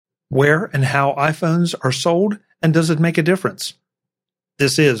Where and how iPhones are sold, and does it make a difference?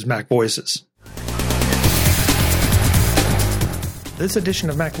 This is MacVoices. This edition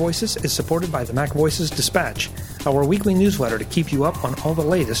of MacVoices is supported by the MacVoices Dispatch, our weekly newsletter to keep you up on all the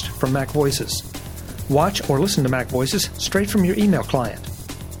latest from MacVoices. Watch or listen to MacVoices straight from your email client.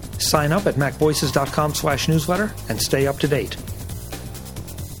 Sign up at macvoices.com/newsletter and stay up to date.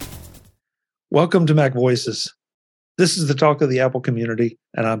 Welcome to MacVoices. This is the talk of the Apple community,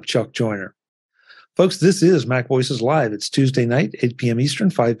 and I'm Chuck Joyner. Folks, this is MacVoices Live. It's Tuesday night, 8 p.m.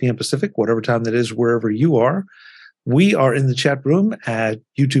 Eastern, 5 p.m. Pacific, whatever time that is, wherever you are. We are in the chat room at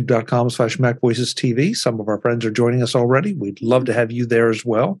youtube.com/MacVoicesTV. Some of our friends are joining us already. We'd love to have you there as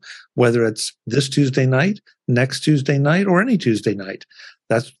well, whether it's this Tuesday night, next Tuesday night, or any Tuesday night.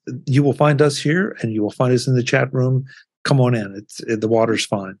 You will find us here, and you will find us in the chat room. Come on in. The water's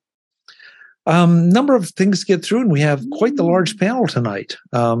fine. Number of things to get through, and we have quite the large panel tonight.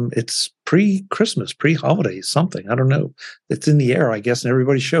 It's pre-Christmas, pre-holidays, something. I don't know. It's in the air, I guess, and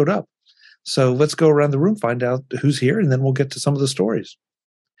everybody showed up. So let's go around the room, find out who's here, and then we'll get to some of the stories.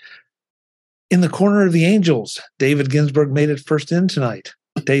 In the corner of the angels, David Ginsburg made it first in tonight.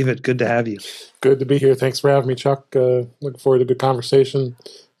 David, good to have you. Good to be here. Thanks for having me, Chuck. Looking forward to a good conversation.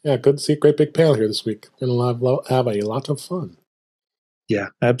 Yeah, good to see a great big panel here this week. Going to have a lot of fun. Yeah,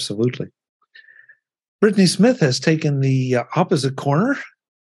 absolutely. Brittany Smith has taken the opposite corner.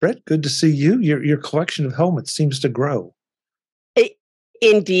 Brett, good to see you. Your collection of helmets seems to grow.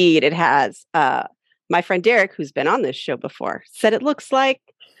 Indeed, it has. My friend Derek, who's been on this show before, said it looks like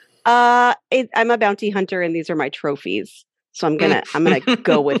I'm a bounty hunter and these are my trophies. So I'm gonna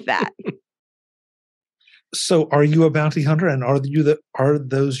go with that. So, are you a bounty hunter, and are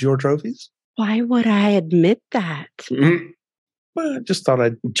those your trophies? Why would I admit that? Mm-hmm. Well, I just thought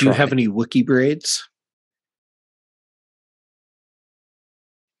I'd. Do you have any Wookiee braids?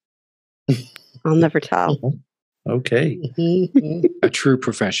 I'll never tell. Okay. A true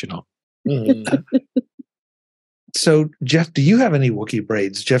professional. So, Jeff, do you have any Wookiee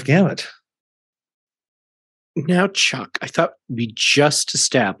braids? Jeff Gamet. Now, Chuck, I thought we just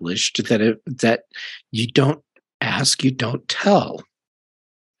established that you don't ask, you don't tell.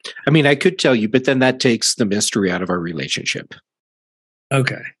 I mean, I could tell you, but then that takes the mystery out of our relationship.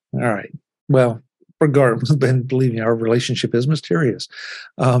 Okay. All right. Well, regardless, Ben, believe me, our relationship is mysterious.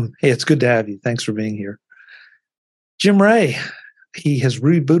 Hey, it's good to have you. Thanks for being here. Jim Ray, he has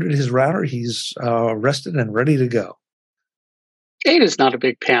rebooted his router. He's rested and ready to go. 8 is not a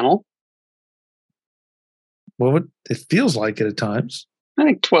big panel. Well, it feels like it at times. I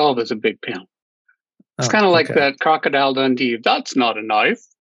think 12 is a big panel. It's kind of like that Crocodile Dundee. That's not a knife.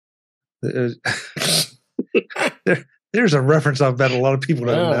 There's a reference I bet a lot of people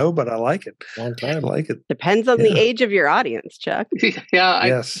don't know, but I like it. Long time. I like it. Depends on the age of your audience, Chuck. Yeah,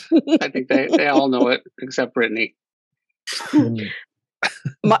 yes. I think they all know it, except Brittany.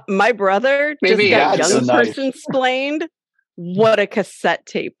 My brother Maybe just got young person explained what a cassette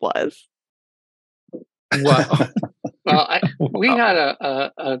tape was. Wow. Well, we had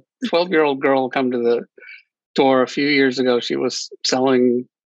a 12-year-old girl come to the door a few years ago. She was selling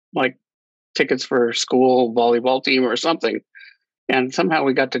like tickets for her school volleyball team or something. And somehow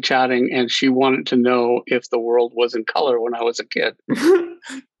we got to chatting, and she wanted to know if the world was in color when I was a kid.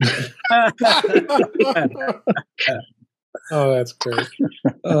 Oh, that's great.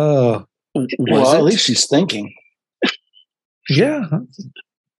 Well, at least she's thinking. Yeah,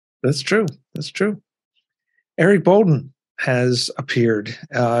 that's true. That's true. Eric Bolden has appeared.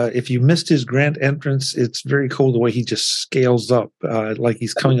 If you missed his grand entrance, it's very cool the way he just scales up, like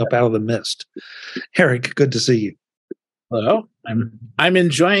he's coming up out of the mist. Eric, good to see you. Hello. I'm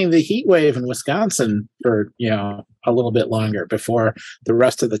enjoying the heat wave in Wisconsin for a little bit longer before the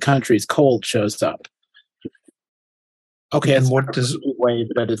rest of the country's cold shows up. Okay, and it's what does heat wave,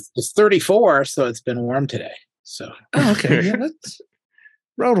 but it's 34, so it's been warm today. So okay, yeah, that's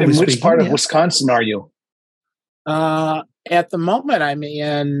relatively In which speaking, part of Wisconsin are you? At the moment, I'm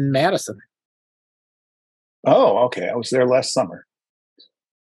in Madison. Oh, okay. I was there last summer.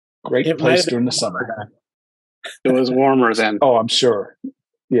 Great It place might have during the been summer. It was warmer then. Oh, I'm sure.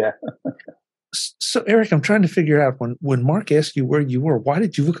 Yeah. So, Eric, I'm trying to figure out when Mark asked you where you were, why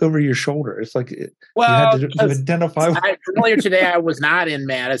did you look over your shoulder? It's like you had to identify. Earlier today, I was not in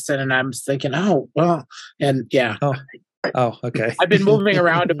Madison, and I was thinking, oh, well, and yeah. Oh, okay. I've been moving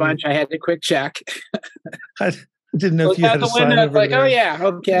around a bunch. I had to quick check. I didn't know if you had a sign over like, there. oh, yeah,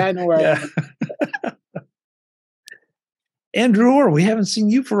 okay, I know where I am. Andrew Orr, we haven't seen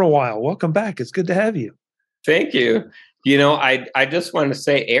you for a while. Welcome back. It's good to have you. Thank you. I just want to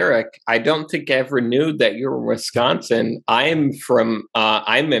say, Eric, I don't think I ever knew that you were in Wisconsin. I'm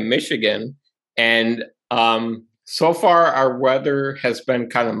in Michigan, and so far our weather has been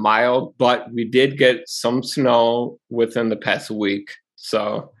kind of mild, but we did get some snow within the past week.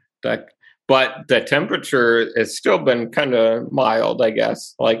 But the temperature has still been kind of mild, I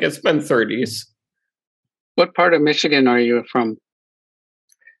guess. Like it's been 30s. What part of Michigan are you from?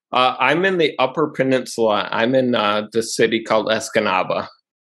 I'm in the Upper Peninsula. I'm in the city called Escanaba.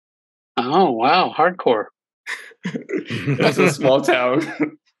 Oh, wow. Hardcore. It's a small town.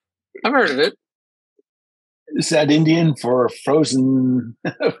 I've heard of it. Is that Indian for frozen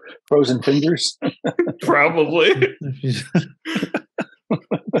fingers? Probably.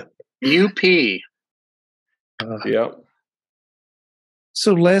 UP. Yep.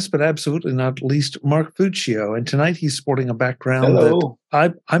 So last but absolutely not least, Mark Fuccio. And tonight he's sporting a background Hello.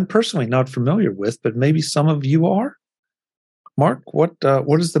 that I'm personally not familiar with, but maybe some of you are. Mark, what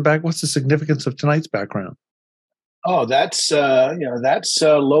is what's the significance of tonight's background? Oh, that's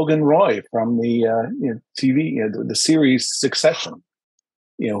Logan Roy from the TV, the series Succession.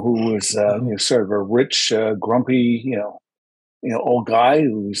 Who was sort of a rich, grumpy, old guy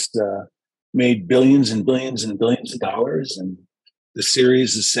who's made billions and billions and billions of dollars. And the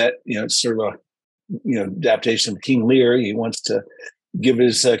series is set, it's sort of a adaptation of King Lear. He wants to give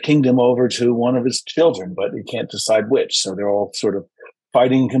his kingdom over to one of his children, but he can't decide which. So they're all sort of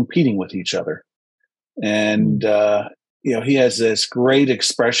fighting and competing with each other. And he has this great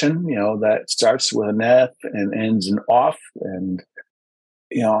expression, that starts with an F and ends in off. And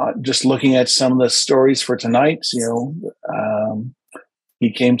just looking at some of the stories for tonight,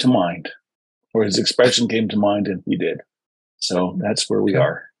 he came to mind, or his expression came to mind, and he did. So that's where we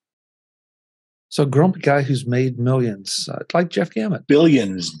are. So grumpy guy who's made millions, like Jeff Gamet.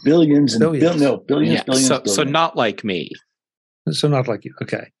 Billions. Billions. So not like me. So not like you.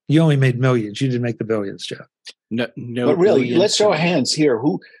 Okay. You only made millions. You didn't make the billions, Jeff. No. But really, let's show hands here.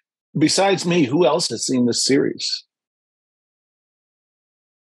 Who, besides me, who else has seen this series?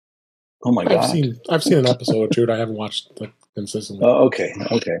 Oh my God! I've seen an episode or two. I haven't watched consistently. Oh, okay.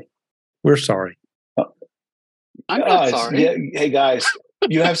 We're sorry. I'm not sorry. Yeah, hey guys,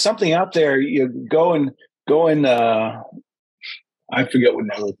 you have something out there. You go and. I forget what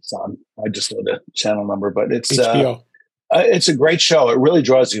network it's on. I just know the channel number, but it's HBO. It's a great show. It really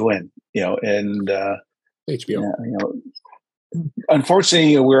draws you in, and HBO.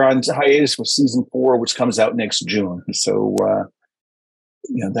 Unfortunately, we're on hiatus with season 4, which comes out next June. So,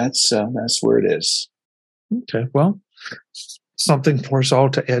 that's where it is. Okay, well, something for us all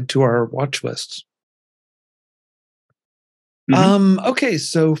to add to our watch lists. Mm-hmm. Okay,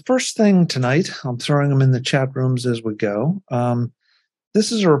 so first thing tonight, I'm throwing them in the chat rooms as we go.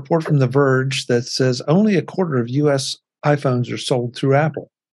 This is a report from The Verge that says only a quarter of U.S. iPhones are sold through Apple.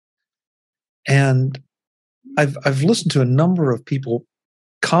 And I've listened to a number of people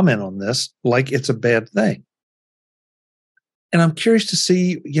comment on this like it's a bad thing. And I'm curious to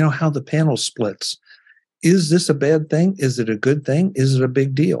see, how the panel splits. Is this a bad thing? Is it a good thing? Is it a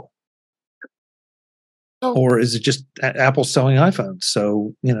big deal? Oh. Or is it just Apple selling iPhones?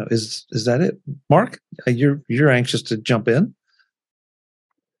 So, is that it? Mark, you're anxious to jump in?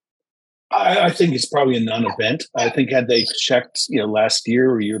 I think it's probably a non-event. I think had they checked, last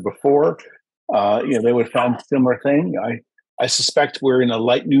year or year before, they would have found a similar thing. I suspect we're in a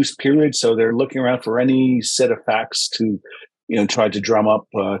light news period, so they're looking around for any set of facts to, try to drum up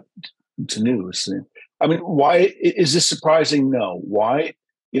to news. I mean, why is this surprising? No. Why?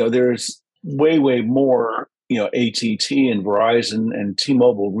 There's way more, AT&T and Verizon and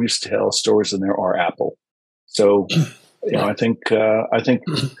T-Mobile retail stores than there are Apple. So, I think.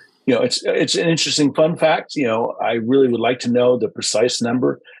 It's an interesting fun fact. I really would like to know the precise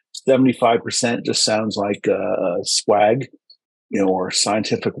number. 75% just sounds like a swag, or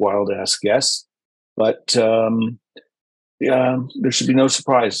scientific wild ass guess. But there should be no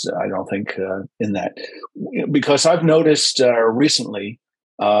surprise, I don't think, in that, because I've noticed recently.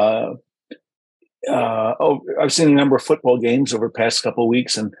 I've seen a number of football games over the past couple of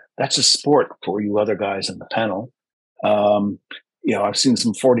weeks, and that's a sport for you other guys in the panel. I've seen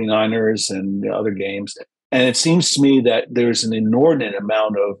some 49ers and other games, and it seems to me that there's an inordinate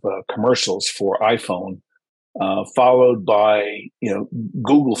amount of commercials for iPhone, followed by,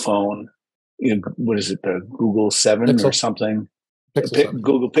 Google phone, what is it, the Google 7 Pixel. Or something? Pixel 7.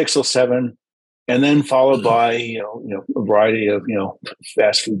 Google Pixel 7, and then followed by, a variety of,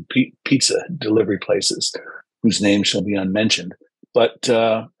 fast food pizza delivery places whose names shall be unmentioned. But,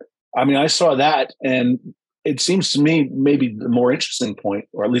 I saw that, and it seems to me maybe the more interesting point,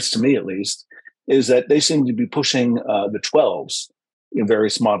 or at least to me at least, is that they seem to be pushing the 12s in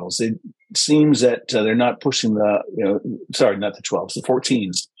various models. It seems that they're not pushing not the 12s, the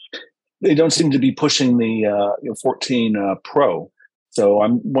 14s. They don't seem to be pushing the 14 Pro. So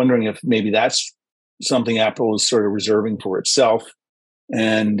I'm wondering if maybe that's something Apple is sort of reserving for itself,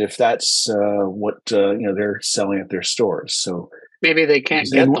 and if that's what they're selling at their stores. So maybe they can't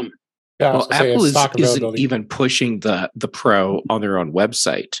get them. Yeah, well, Apple isn't even pushing the Pro on their own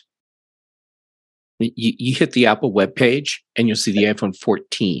website. You hit the Apple webpage and you'll see the iPhone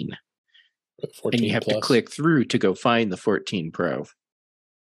 14. 14 and you have plus. to click through to go find the 14 Pro.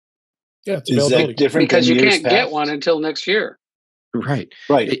 Yeah, it's is that different because you can't past? get one until next year. Right.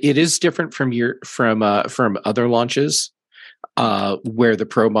 It is different from other launches where the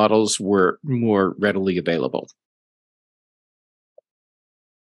Pro models were more readily available.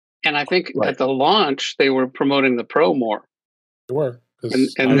 And I think at the launch they were promoting the Pro more. They were.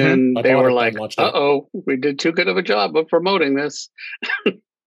 And then they were like, "Uh-oh, we did too good of a job of promoting this."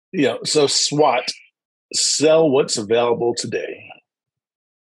 So SWAT, sell what's available today.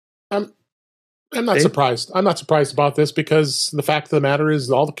 I'm not surprised. I'm not surprised about this because the fact of the matter is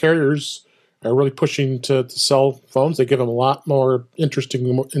all the carriers are really pushing to sell phones. They give them a lot more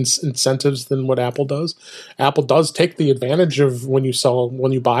interesting incentives than what Apple does. Apple does take the advantage of when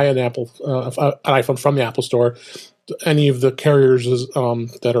you buy an Apple an iPhone from the Apple Store. Any of the carriers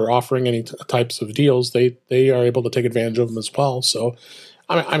that are offering any types of deals, they are able to take advantage of them as well. So,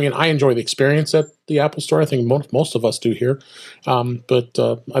 I mean, I enjoy the experience at the Apple Store. I think most of us do here, but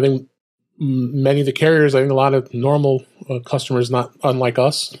I think many of the carriers, I think a lot of normal customers, not unlike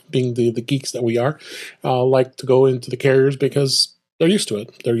us, being the geeks that we are, like to go into the carriers because they're used to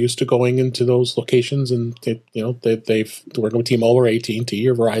it. They're used to going into those locations, and they're working with T-Mobile or AT&T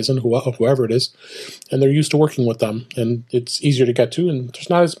or Verizon, whoever it is, and they're used to working with them, and it's easier to get to. And there's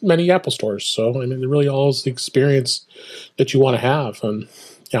not as many Apple stores, so I mean, it really all is the experience that you want to have. And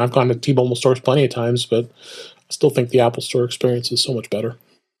I've gone to T-Mobile stores plenty of times, but I still think the Apple Store experience is so much better.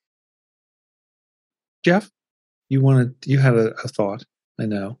 Jeff, you had a thought. I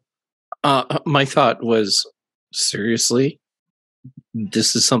know. My thought was, seriously,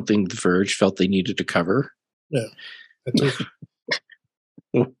 this is something The Verge felt they needed to cover. Yeah.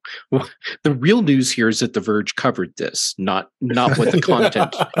 Well, the real news here is that The Verge covered this, not what the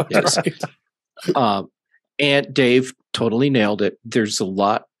content is. Right. And Dave totally nailed it. There's a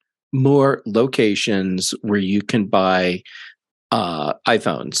lot more locations where you can buy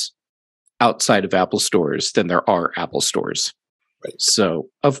iPhones outside of Apple stores than there are Apple stores. Right. So,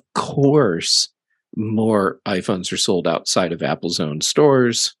 of course, more iPhones are sold outside of Apple's own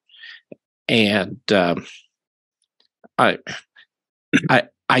stores. And I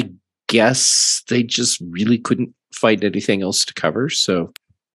guess they just really couldn't find anything else to cover. So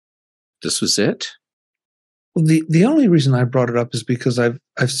this was it. Well, the only reason I brought it up is because I've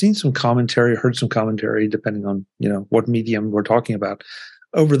seen some commentary, heard some commentary, depending on what medium we're talking about,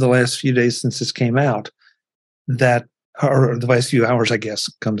 over the last few days since this came out, that, or the last few hours, I guess,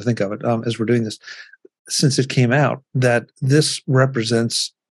 come to think of it, as we're doing this, since it came out, that this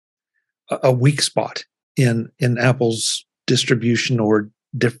represents a weak spot in Apple's distribution or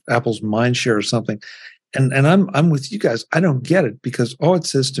Apple's mind share or something. And I'm with you guys. I don't get it, because all it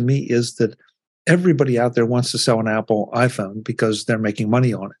says to me is that everybody out there wants to sell an Apple iPhone because they're making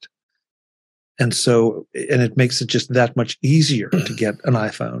money on it. And so, and it makes it just that much easier to get an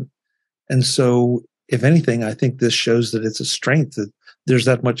iPhone. And so, if anything, I think this shows that it's a strength that there's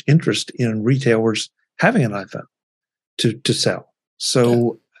that much interest in retailers having an iPhone to sell.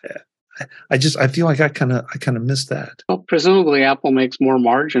 So I feel like I kind of missed that. Well, presumably Apple makes more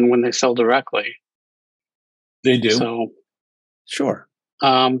margin when they sell directly. They do. So sure.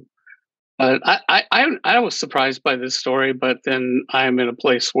 But I was surprised by this story, but then I'm in a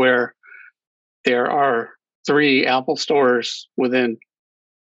place where there are 3 Apple stores within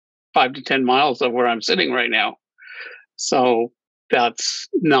 5 to 10 miles of where I'm sitting right now. So that's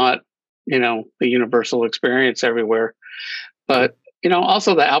not, the universal experience everywhere. But,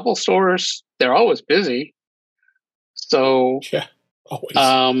 also the Apple stores, they're always busy. So yeah,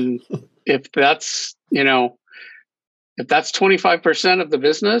 always. If that's 25% of the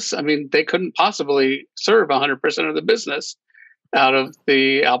business, I mean, they couldn't possibly serve 100% of the business out of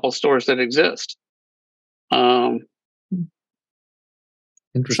the Apple stores that exist.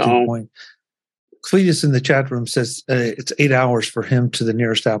 Interesting point. Cletus in the chat room says it's 8 hours for him to the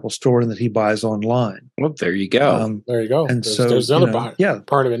nearest Apple store and that he buys online. Well, there you go. There you go. And there's another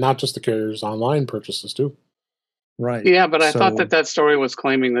part of it, not just the carriers' online purchases too. Right. Yeah, but I thought that story was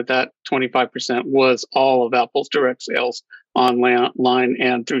claiming that 25% was all of Apple's direct sales online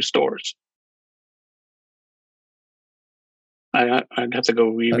and through stores. I'd have to go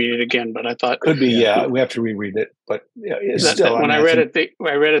reread it again, but I thought could be. Yeah, we have to reread it. But yeah, it's still. When I read it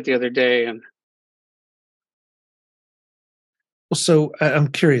the other day, and so I'm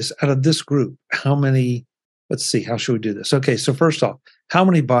curious. Out of this group, how many? Let's see. How should we do this? Okay. So first off, how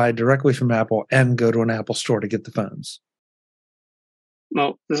many buy directly from Apple and go to an Apple store to get the phones?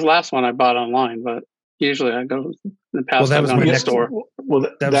 well, this last one I bought online, but usually I go in the past. Well, that was my next store. Well,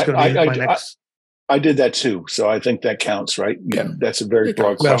 that was going to be my next. I did that too, so I think that counts, right? Yeah, that's a very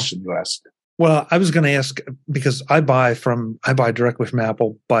broad question you asked. Well, I was going to ask because I buy directly from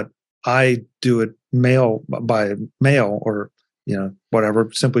Apple, but I do it by mail or whatever,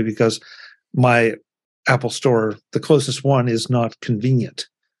 simply because my Apple store, the closest one, is not convenient.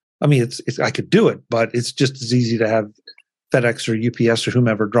 I mean, it's I could do it, but it's just as easy to have FedEx or UPS or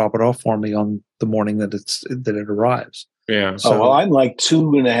whomever drop it off for me on the morning that it arrives. Yeah. So, I'm like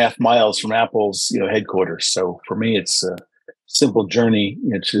 2.5 miles from Apple's headquarters. So for me, it's a simple journey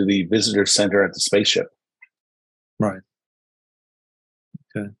to the visitor center at the spaceship. Right.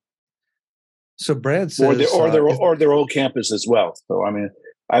 Okay. So Brad says, or their old campus as well. So I mean,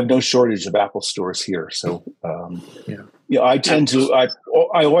 I have no shortage of Apple stores here. So I tend to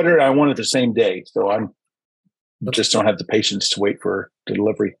I order it. I want it the same day. So just don't have the patience to wait for the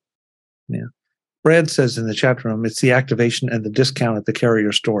delivery. Yeah. Brad says in the chat room, it's the activation and the discount at the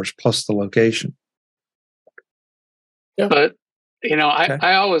carrier stores plus the location. Yeah. But,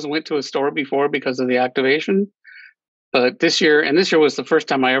 I always went to a store before because of the activation. But this year was the first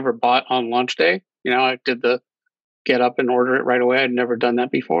time I ever bought on launch day. I did the get up and order it right away. I'd never done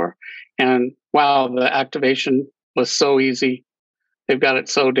that before. And wow, the activation was so easy. They've got it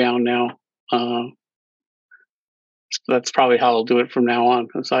so down now. That's probably how I'll do it from now on.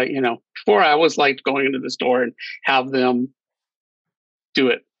 It's like, before I was like going into the store and have them do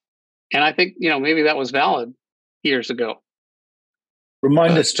it. And I think, maybe that was valid years ago.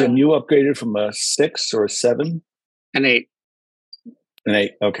 Remind us, Jim, you upgraded from a 6 or a 7? An 8. An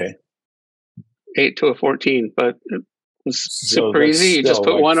 8, okay. 8 to a 14, but it was super easy. You just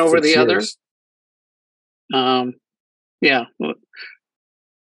put one over the other. Yeah.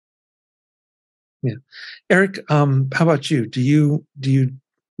 Yeah. Eric, how about you? Do you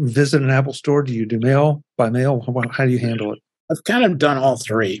visit an Apple store? Do you do mail by mail? How do you handle it? I've kind of done all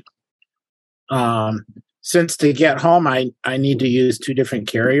three. Since to get home, I need to use 2 different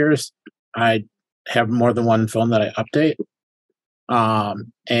carriers. I have more than one phone that I update.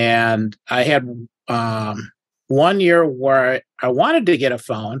 And I had 1 year where I wanted to get a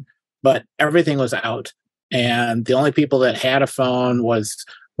phone, but everything was out. And the only people that had a phone was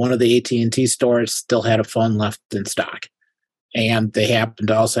one of the AT&T stores still had a phone left in stock. And they happened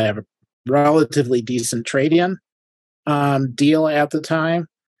to also have a relatively decent trade-in deal at the time.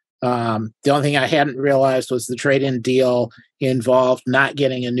 The only thing I hadn't realized was the trade-in deal involved not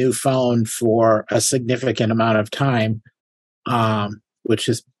getting a new phone for a significant amount of time, which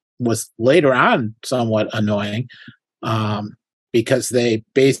was later on somewhat annoying because they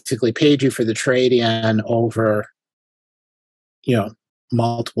basically paid you for the trade-in over,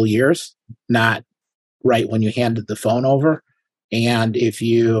 multiple years, not right when you handed the phone over. And if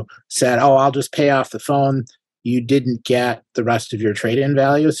you said, "Oh, I'll just pay off the phone," you didn't get the rest of your trade-in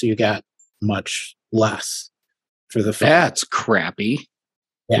value, so you got much less for the phone. That's crappy.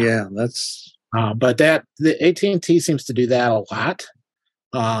 Yeah, that's. But the AT&T seems to do that a lot.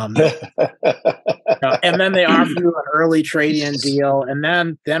 And then they offer you an early trade-in deal,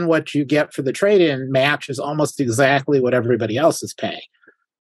 and then what you get for the trade-in matches almost exactly what everybody else is paying.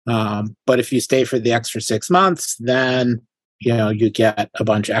 But if you stay for the extra 6 months, then you get a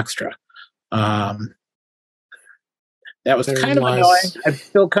bunch extra. That was kind of annoying. I'm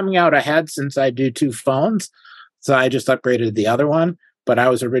still coming out ahead since I do 2 phones, so I just upgraded the other one. But I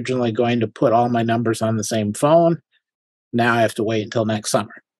was originally going to put all my numbers on the same phone. Now I have to wait until next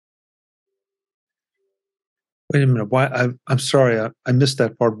summer. Wait a minute. Why? I'm sorry. I missed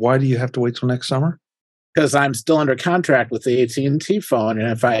that part. Why do you have to wait till next summer? Because I'm still under contract with the AT&T phone.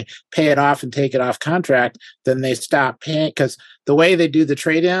 And if I pay it off and take it off contract, then they stop paying. Because the way they do the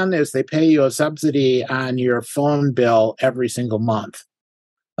trade-in is they pay you a subsidy on your phone bill every single month.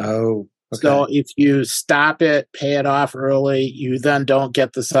 Oh, okay. So if you stop it, pay it off early, you then don't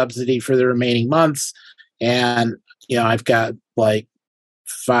get the subsidy for the remaining months. And I've got like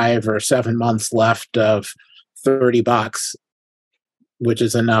 5 or 7 months left of $30, which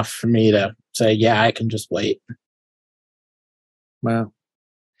is enough for me to say, yeah, I can just wait. Wow.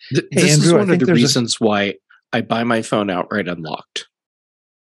 This Andrew, is one of the reasons why I buy my phone outright unlocked.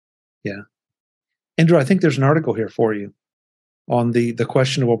 Yeah. Andrew, I think there's an article here for you on the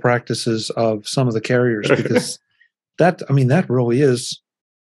questionable practices of some of the carriers, because that really is.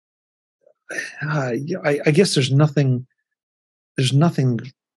 I guess there's nothing.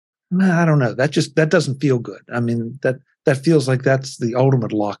 I don't know. That doesn't feel good. I mean, that feels like that's the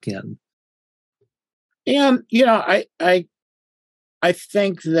ultimate lock-in. And I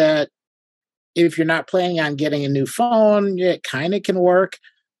think that if you're not planning on getting a new phone, it kind of can work.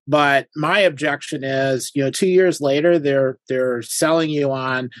 But my objection is, 2 years later, they're selling you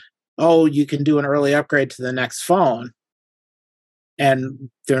on, oh, you can do an early upgrade to the next phone. And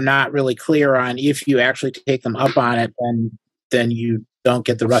they're not really clear on if you actually take them up on it, then you don't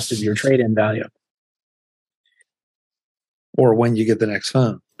get the rest of your trade-in value. Or when you get the next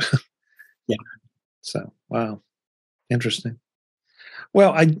phone. Yeah. So, wow. Interesting.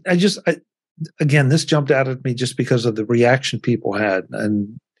 Well, again, this jumped out at me just because of the reaction people had.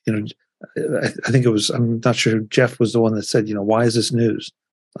 And, I think I'm not sure, Jeff was the one that said, why is this news?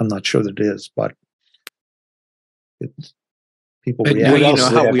 I'm not sure that it is, but people react.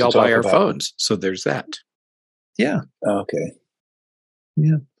 Well, how we all buy our phones. So there's that. Yeah. Okay.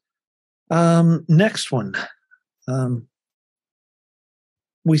 Yeah. Next one.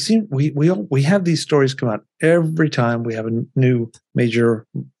 We have these stories come out every time we have a new major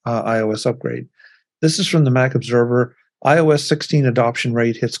iOS upgrade. This is from the Mac Observer. iOS 16 adoption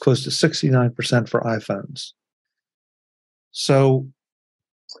rate hits close to 69% for iPhones. So,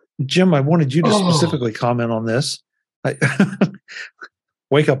 Jim, I wanted you to specifically comment on this.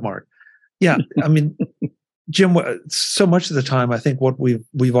 Wake up, Mark. Yeah, I mean, Jim, so much of the time, I think what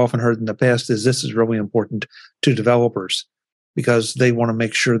we've often heard in the past is this is really important to developers because they want to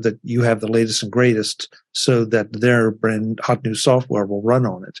make sure that you have the latest and greatest so that their brand hot new software will run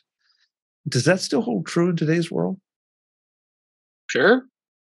on it. Does that still hold true in today's world? Sure.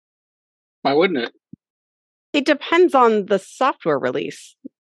 Why wouldn't it? It depends on the software release,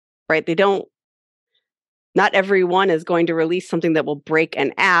 right? Not everyone is going to release something that will break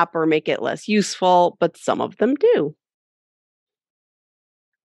an app or make it less useful, but some of them do.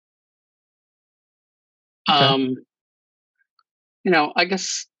 Okay. I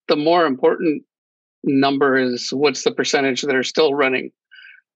guess the more important number is what's the percentage that are still running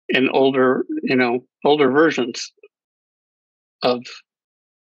in older versions of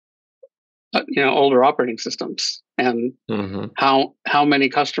older operating systems, and how many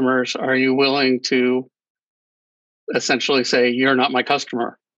customers are you willing to essentially say you're not my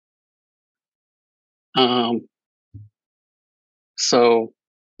customer? So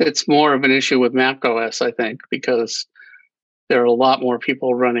it's more of an issue with macOS, I think, because there are a lot more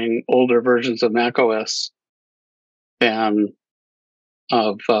people running older versions of macOS than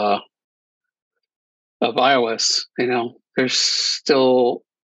of iOS. There's still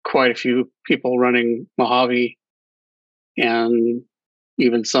quite a few people running Mojave, and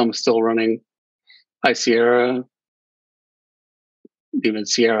even some still running High Sierra, even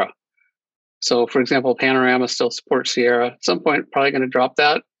Sierra. So, for example, Panorama still supports Sierra. At some point, probably going to drop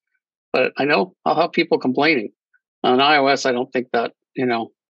that. But I know I'll have people complaining. On iOS, I don't think that,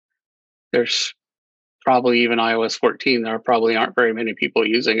 there's probably even iOS 14. There probably aren't very many people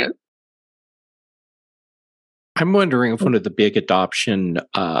using it. I'm wondering if one of the big adoption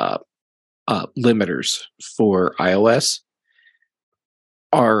limiters for iOS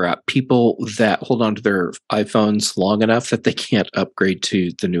are people that hold on to their iPhones long enough that they can't upgrade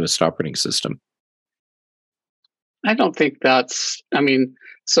to the newest operating system. I don't think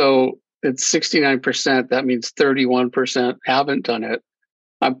so it's 69%. That means 31% haven't done it.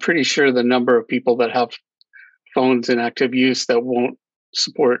 I'm pretty sure the number of people that have phones in active use that won't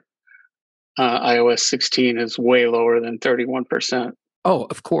support iOS 16 is way lower than 31%. Oh,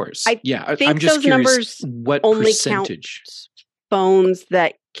 of course. I'm just those curious numbers what only percentage count phones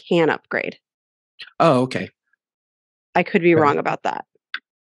that can upgrade. Oh, okay. I could be wrong about that.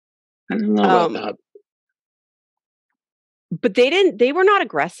 I don't know about that. But they were not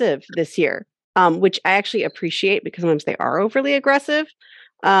aggressive this year, which I actually appreciate because sometimes they are overly aggressive.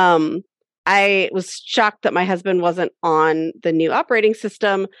 I was shocked that my husband wasn't on the new operating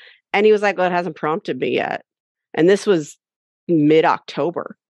system, and he was like, well, it hasn't prompted me yet. And this was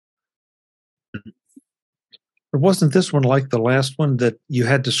mid-October. Wasn't this one like the last one that you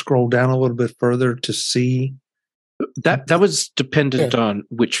had to scroll down a little bit further to see? That was dependent on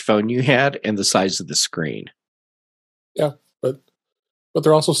which phone you had and the size of the screen. Yeah, but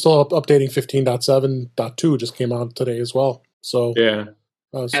they're also still updating 15.7.2 just came out today as well. So yeah,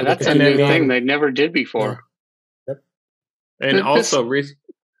 and that's a new thing they never did before. Yeah. Yep. And also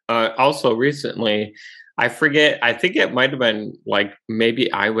recently, I forget. I think it might have been like maybe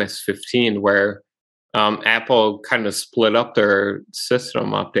iOS 15 where Apple kind of split up their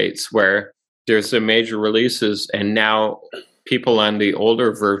system updates where there's the major releases, and now people on the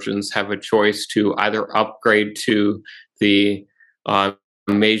older versions have a choice to either upgrade to the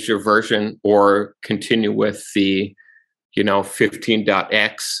major version or continue with the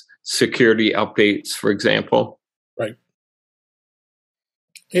 15.x security updates, for example. Right.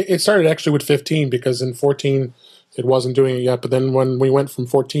 It started actually with 15 because in 14 it wasn't doing it yet. But then when we went from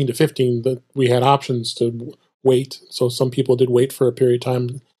 14 to 15, we had options to wait. So some people did wait for a period of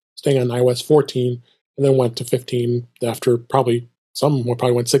time, staying on iOS 14, and then went to 15 after some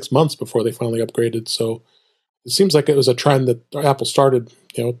probably went 6 months before they finally upgraded. So it seems like it was a trend that Apple started,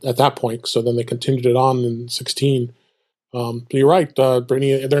 at that point. So then they continued it on in 16. But you're right,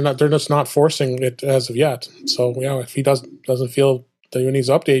 Brittany. They're just not forcing it as of yet. So if he doesn't feel that he needs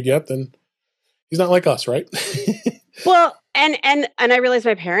to update yet, then he's not like us, right? Well, and I realized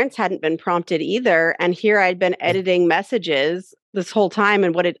my parents hadn't been prompted either. And here I'd been editing messages this whole time,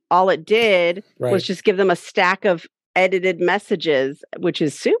 and all it did was just give them a stack of edited messages, which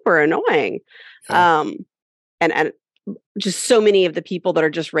is super annoying. Yeah. And just so many of the people that are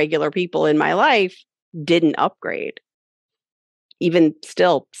just regular people in my life didn't upgrade. Even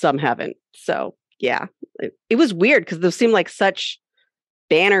still, some haven't. So yeah, it was weird because those seemed like such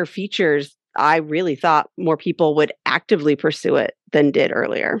banner features. I really thought more people would actively pursue it than did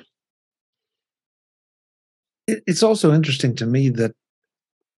earlier. It's also interesting to me that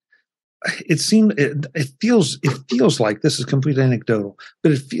it feels like, this is completely anecdotal,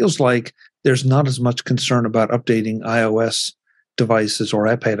 but it feels like there's not as much concern about updating iOS devices or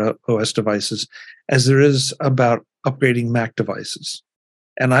iPad OS devices as there is about upgrading Mac devices.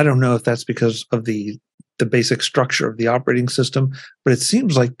 And I don't know if that's because of the basic structure of the operating system, but it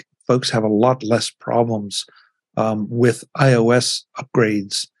seems like folks have a lot less problems with iOS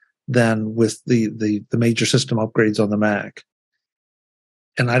upgrades than with the major system upgrades on the Mac.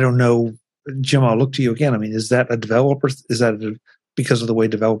 And I don't know, Jim, I'll look to you again. I mean, is that because of the way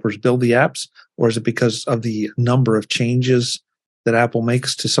developers build the apps, or is it because of the number of changes that Apple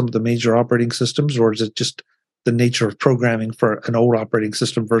makes to some of the major operating systems, or is it just the nature of programming for an old operating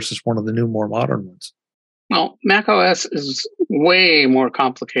system versus one of the new, more modern ones? Well, macOS is way more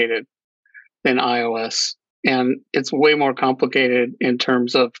complicated than iOS, and it's way more complicated in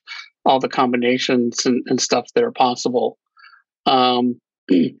terms of all the combinations and stuff that are possible.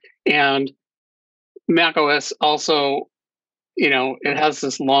 And macOS also, it has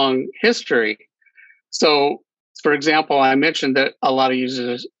this long history. So, for example, I mentioned that a lot of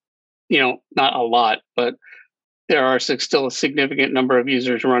users, not a lot, but there are still a significant number of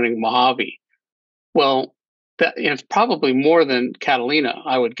users running Mojave. Well, it's probably more than Catalina,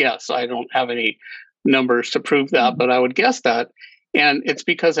 I would guess. I don't have any numbers to prove that, but I would guess that. And it's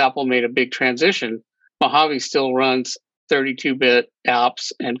because Apple made a big transition. Mojave still runs 32-bit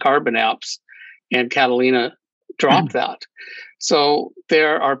apps and Carbon apps, and Catalina dropped that. So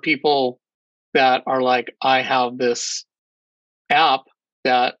there are people that are like, I have this app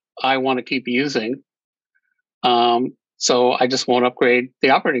that I want to keep using. So I just won't upgrade the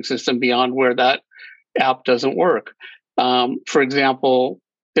operating system beyond where that app doesn't work. For example,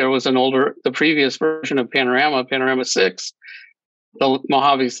 there was the previous version of Panorama 6. The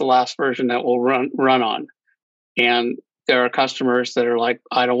Mojave is the last version that will run on. And there are customers that are like,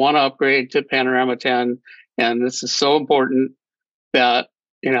 I don't want to upgrade to Panorama 10. And this is so important that,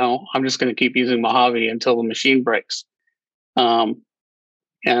 I'm just going to keep using Mojave until the machine breaks. And,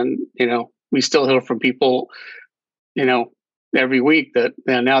 we still hear from people, every week that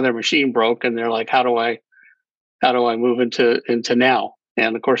now their machine broke and they're like, how do I move into now?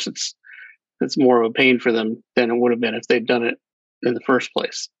 And of course it's more of a pain for them than it would have been if they'd done it in the first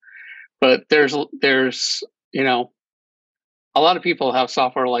place. But there's a lot of people have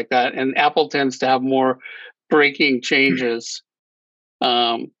software like that, and Apple tends to have more breaking changes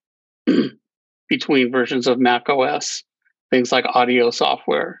between versions of Mac OS. Things like audio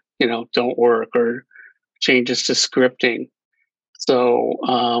software, don't work, or changes to scripting. So,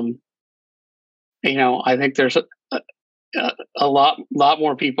 I think there's a lot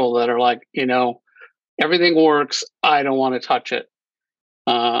more people that are like, everything works. I don't want to touch it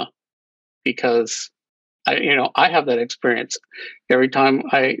because I have that experience every time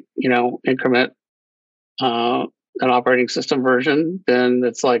I increment an operating system version. Then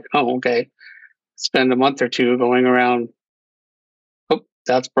it's like, oh, okay, spend a month or two going around. Oh,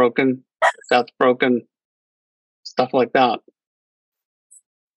 that's broken. That's broken. Stuff like that.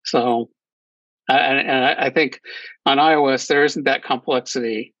 So, and I think on iOS there isn't that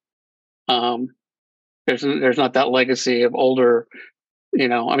complexity. There's not that legacy of older.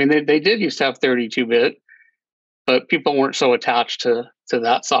 I mean, they did used to have 32-bit, but people weren't so attached to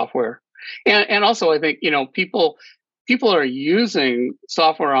that software. And also, I think, people are using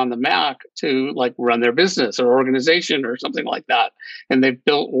software on the Mac to like run their business or organization or something like that, and they've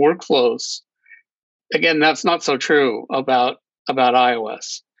built workflows. Again, that's not so true about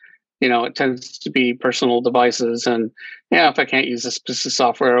iOS. It tends to be personal devices, and if I can't use this piece of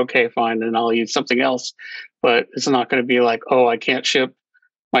software, okay, fine, and I'll use something else. But it's not going to be like, oh, I can't ship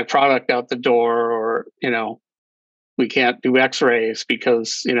my product out the door, or we can't do X-rays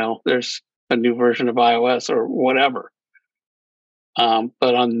because there's a new version of iOS or whatever.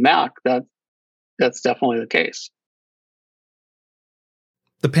 But on Mac, that's definitely the case.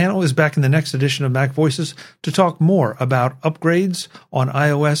 The panel is back in the next edition of Mac Voices to talk more about upgrades on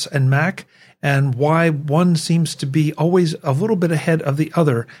iOS and Mac and why one seems to be always a little bit ahead of the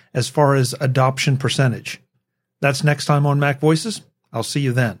other as far as adoption percentage. That's next time on Mac Voices. I'll see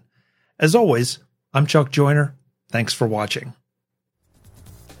you then. As always, I'm Chuck Joyner. Thanks for watching.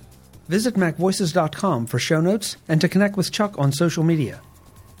 Visit MacVoices.com for show notes and to connect with Chuck on social media.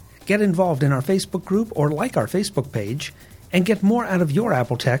 Get involved in our Facebook group or like our Facebook page, and get more out of your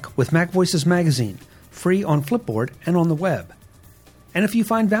Apple tech with Mac Voices Magazine, free on Flipboard and on the web. And if you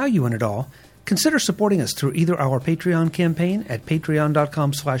find value in it all, consider supporting us through either our Patreon campaign at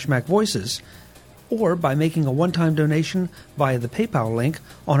patreon.com/MacVoices or by making a one-time donation via the PayPal link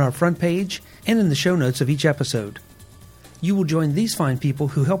on our front page and in the show notes of each episode. You will join these fine people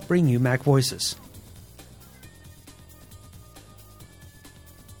who help bring you Mac Voices.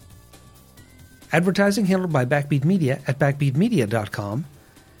 Advertising handled by Backbeat Media at backbeatmedia.com.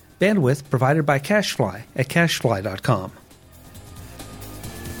 Bandwidth provided by CacheFly at cachefly.com.